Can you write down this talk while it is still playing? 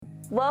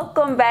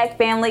Welcome back,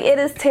 family. It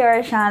is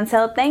Tara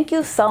Chantel. Thank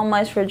you so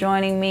much for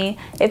joining me.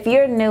 If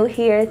you're new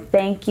here,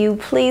 thank you.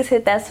 Please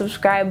hit that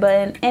subscribe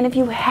button. And if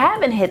you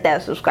haven't hit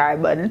that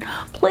subscribe button,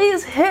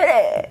 please hit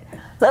it.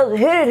 Let's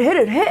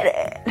hit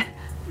it.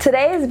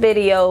 Today's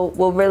video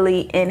will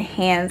really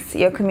enhance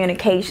your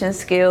communication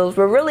skills,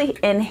 will really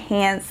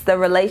enhance the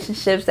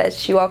relationships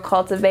that you are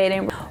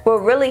cultivating, will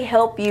really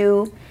help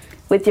you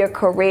with your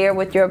career,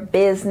 with your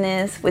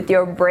business, with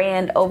your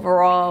brand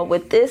overall,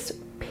 with this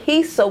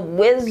piece of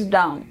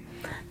wisdom,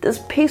 this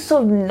piece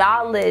of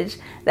knowledge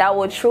that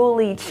will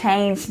truly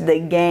change the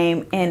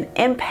game and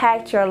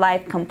impact your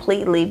life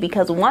completely.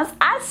 Because once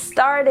I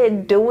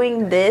started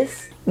doing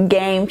this,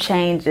 game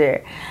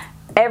changer,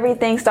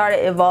 everything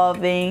started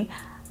evolving,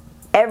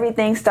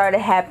 everything started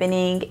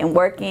happening and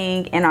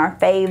working in our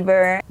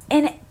favor,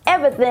 and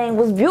everything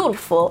was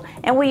beautiful.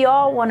 And we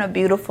all want a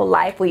beautiful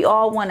life. We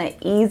all want an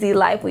easy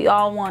life. We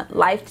all want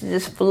life to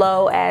just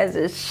flow as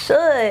it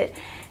should.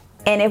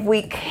 And if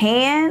we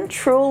can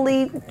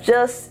truly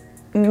just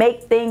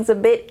make things a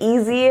bit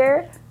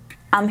easier,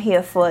 I'm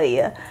here for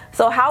you.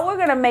 So how we're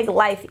gonna make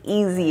life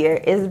easier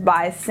is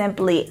by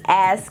simply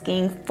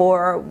asking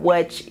for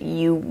what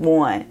you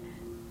want.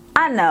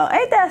 I know,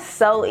 ain't that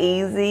so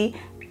easy?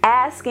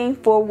 Asking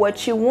for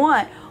what you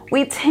want.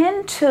 We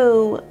tend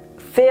to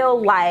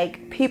feel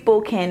like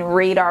people can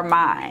read our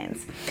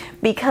minds,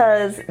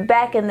 because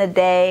back in the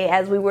day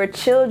as we were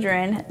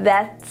children,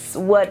 that's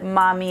what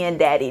mommy and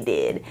daddy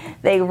did.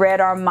 They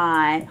read our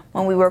mind.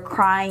 When we were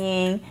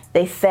crying,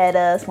 they fed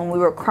us. When we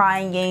were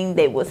crying,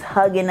 they was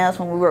hugging us.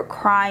 When we were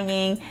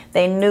crying,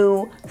 they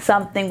knew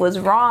something was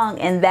wrong,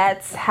 and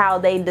that's how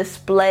they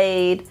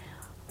displayed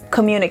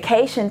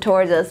communication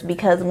towards us,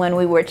 because when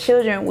we were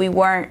children, we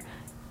weren't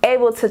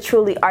able to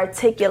truly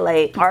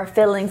articulate our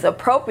feelings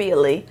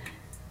appropriately.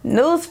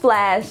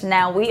 Newsflash,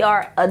 now we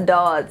are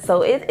adults,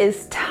 so it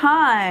is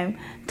time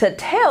to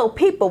tell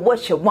people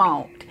what you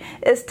want.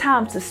 It's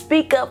time to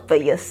speak up for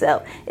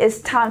yourself.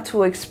 It's time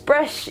to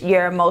express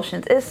your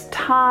emotions. It's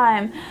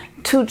time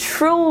to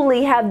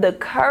truly have the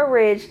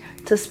courage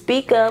to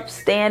speak up,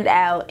 stand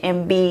out,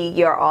 and be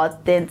your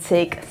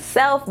authentic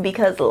self,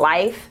 because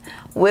life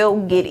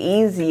will get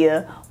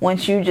easier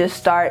once you just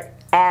start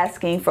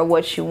asking for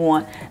what you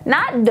want.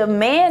 Not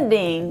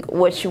demanding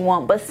what you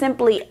want, but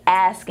simply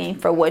asking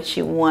for what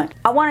you want.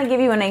 I want to give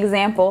you an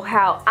example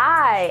how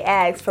I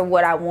asked for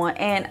what I want,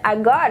 and I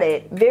got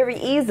it very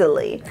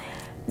easily.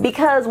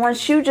 Because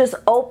once you just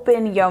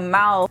open your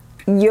mouth,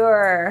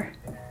 your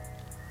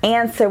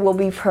answer will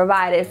be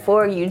provided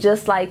for you,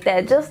 just like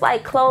that. Just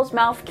like closed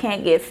mouth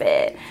can't get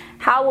fed.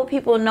 How will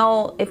people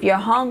know if you're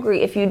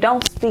hungry if you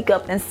don't speak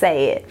up and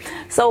say it?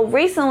 So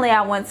recently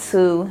I went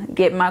to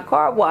get my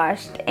car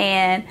washed,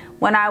 and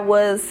when I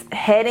was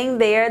heading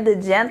there, the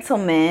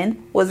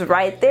gentleman was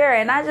right there,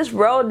 and I just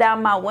rolled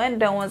down my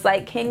window and was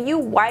like, "Can you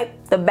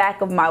wipe the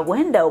back of my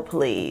window,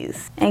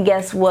 please?" And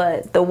guess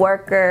what? The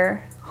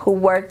worker who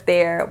worked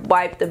there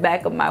wiped the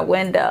back of my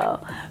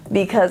window,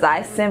 because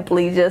I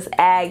simply just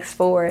asked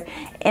for it.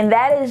 And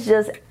that is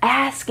just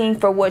asking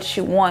for what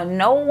you want.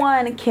 No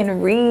one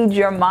can read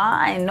your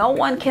mind. No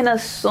one can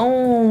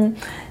assume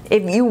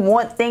if you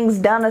want things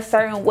done a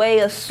certain way.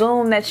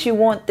 Assume that you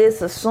want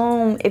this.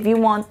 Assume if you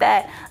want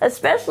that.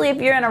 Especially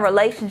if you're in a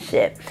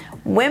relationship.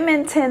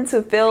 Women tend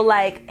to feel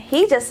like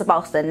he's just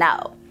supposed to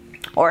know,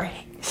 or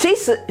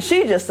she's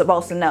just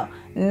supposed to know.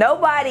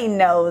 Nobody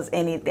knows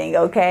anything,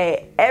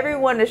 okay?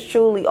 Everyone is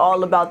truly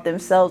all about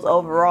themselves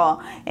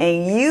overall.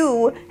 And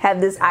you have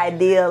this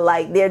idea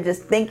like they're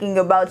just thinking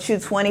about you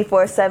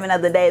 24/7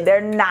 of the day. They're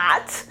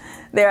not.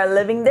 They're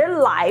living their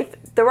life,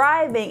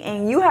 thriving,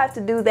 and you have to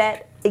do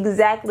that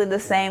exactly the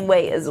same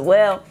way as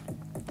well.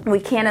 We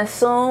can't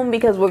assume,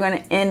 because we're going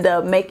to end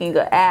up making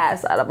an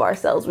ass out of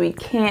ourselves. We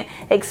can't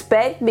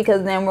expect,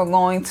 because then we're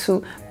going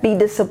to be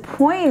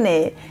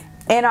disappointed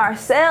in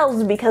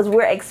ourselves, because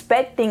we're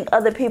expecting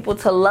other people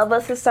to love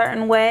us a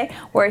certain way.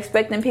 We're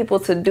expecting people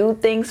to do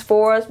things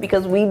for us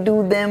because we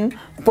do them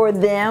for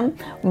them,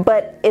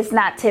 but it's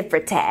not tit for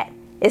tat.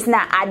 It's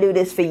not I do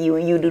this for you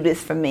and you do this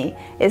for me.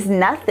 It's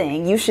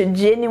nothing. You should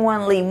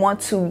genuinely want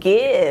to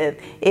give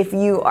if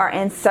you are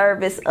in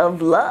service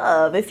of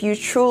love. If you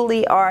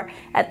truly are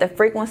at the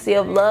frequency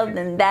of love,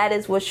 then that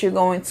is what you're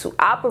going to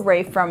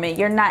operate from it.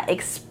 You're not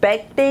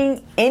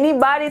expecting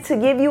anybody to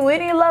give you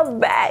any love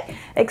back,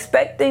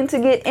 expecting to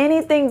get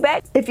anything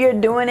back. If you're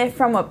doing it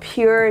from a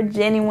pure,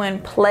 genuine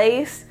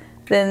place,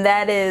 then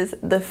that is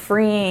the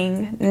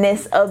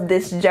freeingness of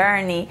this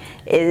journey.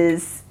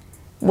 Is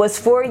what's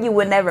for you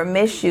will never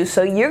miss you.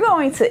 So you're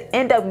going to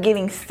end up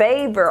getting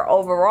favor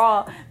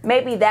overall.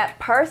 Maybe that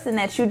person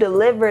that you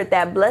delivered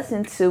that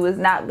blessing to is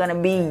not going to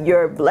be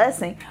your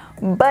blessing,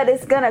 but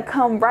it's going to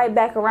come right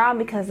back around,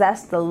 because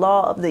that's the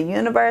law of the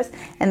universe,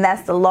 and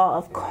that's the law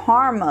of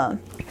karma.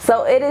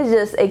 So it is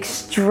just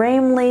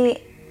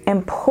extremely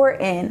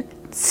important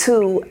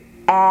to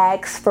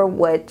ask for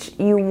what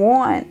you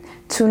want,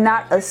 to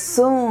not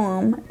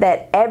assume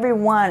that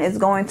everyone is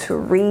going to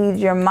read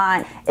your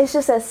mind. It's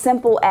just as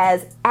simple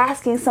as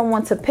asking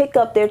someone to pick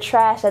up their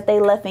trash that they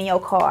left in your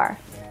car.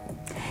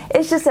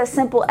 It's just as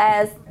simple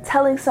as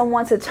telling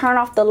someone to turn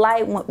off the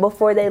light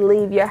before they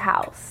leave your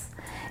house.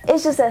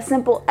 It's just as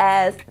simple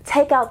as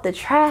take out the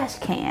trash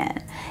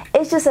can.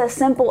 It's just as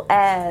simple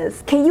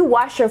as, can you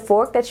wash your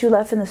fork that you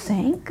left in the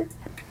sink?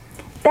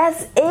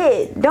 That's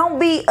it. Don't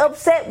be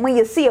upset when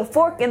you see a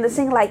fork in the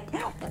sink like, you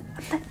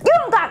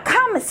don't got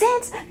common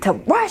sense to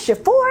wash your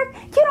fork.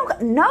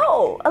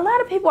 No, a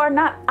lot of people are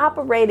not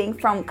operating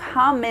from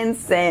common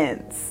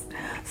sense.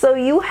 So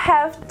you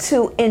have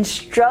to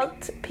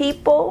instruct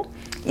people,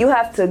 you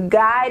have to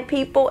guide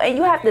people, and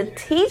you have to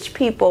teach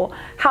people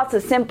how to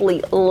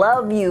simply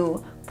love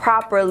you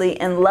properly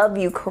and love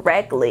you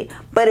correctly.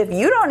 But if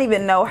you don't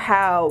even know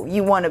how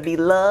you want to be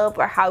loved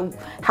or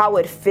how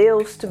it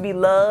feels to be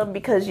loved,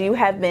 because you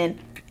have been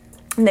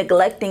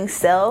neglecting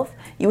self,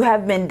 you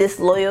have been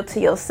disloyal to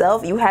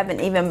yourself, you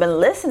haven't even been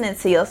listening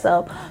to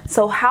yourself,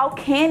 so how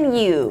can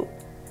you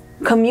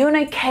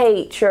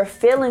communicate your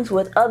feelings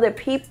with other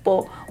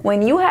people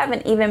when you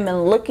haven't even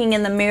been looking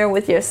in the mirror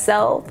with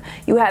yourself?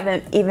 You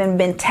haven't even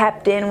been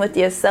tapped in with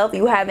yourself.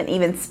 You haven't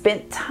even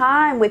spent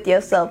time with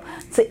yourself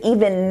to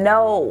even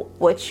know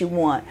what you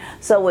want.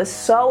 So it's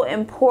so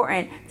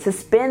important to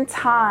spend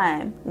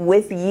time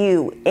with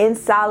you in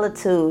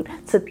solitude,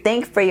 to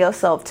think for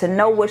yourself, to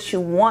know what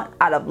you want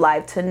out of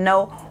life, to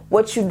know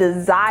what you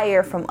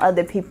desire from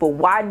other people.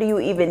 Why do you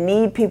even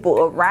need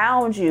people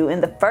around you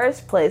in the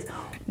first place?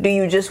 Do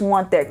you just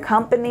want their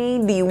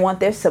company? Do you want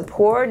their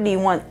support? Do you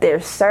want their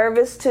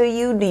service to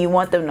you? Do you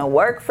want them to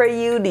work for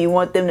you? Do you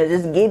want them to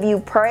just give you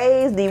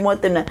praise? Do you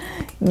want them to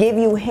give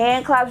you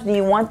hand claps? Do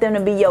you want them to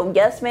be your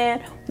yes man?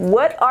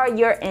 What are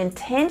your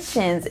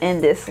intentions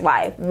in this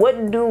life?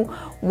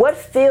 What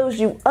fills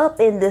you up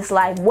in this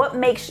life? What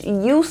makes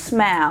you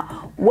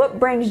smile? What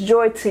brings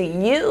joy to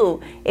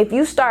you? If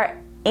you start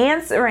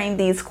answering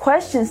these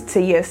questions to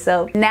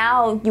yourself,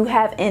 now you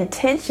have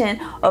intention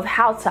of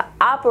how to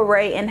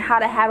operate and how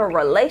to have a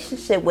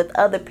relationship with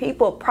other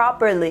people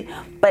properly.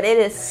 But it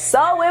is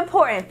so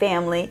important,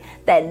 family,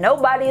 that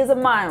nobody is a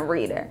mind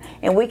reader,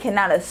 and we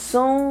cannot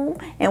assume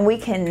and we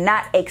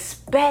cannot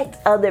expect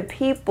other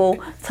people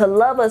to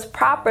love us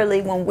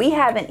properly when we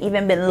haven't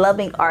even been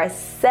loving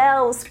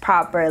ourselves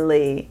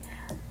properly.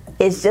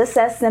 It's just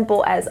as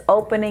simple as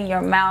opening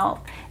your mouth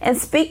and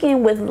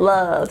speaking with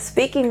love,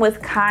 speaking with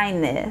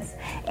kindness.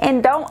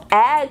 And don't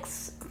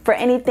ask for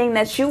anything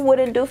that you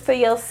wouldn't do for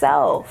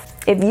yourself.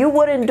 If you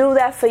wouldn't do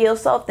that for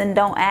yourself, then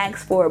don't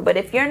ask for it. But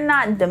if you're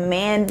not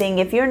demanding,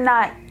 if you're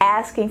not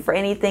asking for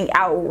anything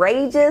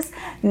outrageous,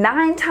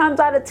 9 times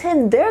out of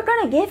 10, they're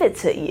going to give it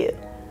to you.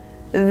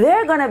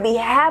 They're going to be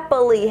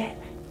happily,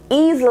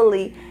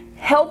 easily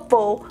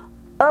helpful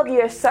of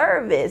your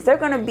service. They're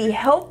going to be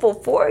helpful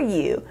for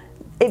you.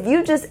 If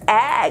you just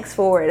ask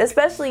for it,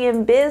 especially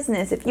in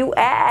business, if you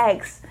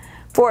ask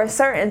for a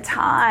certain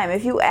time,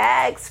 if you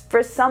ask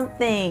for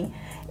something,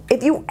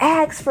 if you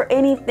ask for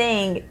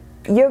anything,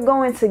 you're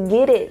going to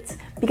get it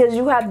because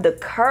you have the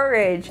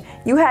courage,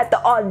 you had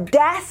the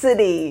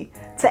audacity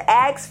to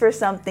ask for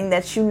something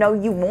that you know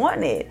you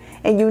wanted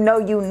and you know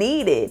you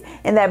needed,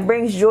 and that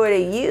brings joy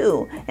to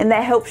you and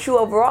that helps you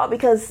overall,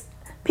 because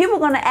people are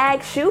going to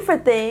ask you for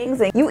things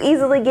and you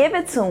easily give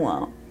it to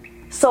them.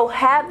 So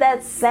have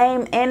that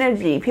same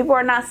energy. People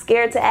are not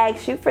scared to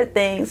ask you for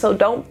things. So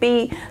don't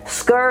be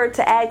scared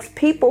to ask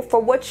people for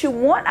what you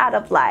want out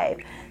of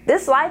life.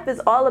 This life is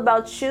all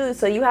about you.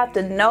 So you have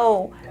to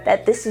know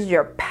that this is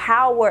your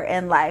power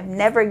in life.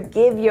 Never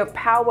give your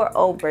power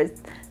over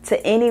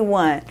to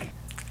anyone.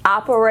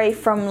 Operate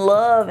from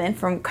love and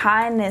from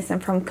kindness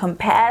and from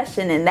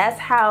compassion. And that's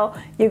how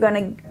you're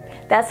going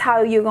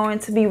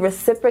to be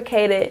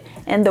reciprocated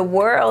in the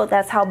world.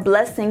 That's how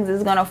blessings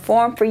is going to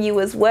form for you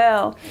as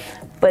well.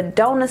 But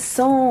don't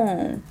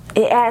assume.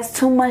 It adds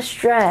too much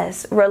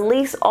stress.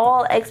 Release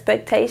all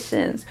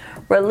expectations.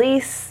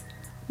 Release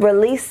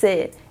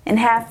it, and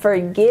have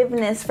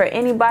forgiveness for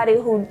anybody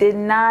who did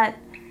not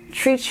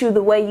treat you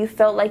the way you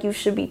felt like you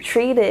should be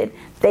treated.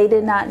 They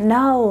did not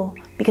know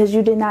because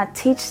you did not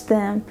teach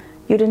them.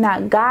 You did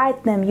not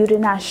guide them. You did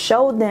not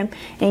show them.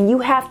 And you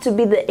have to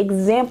be the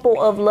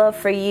example of love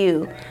for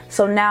you.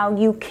 So now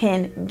you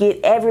can get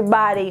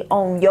everybody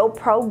on your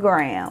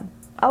program.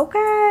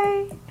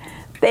 Okay?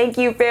 Thank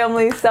you,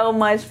 family, so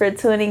much for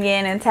tuning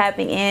in and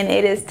tapping in.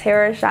 It is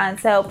Tara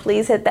Chantel.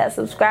 Please hit that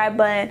subscribe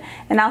button,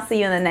 and I'll see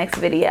you in the next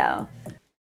video.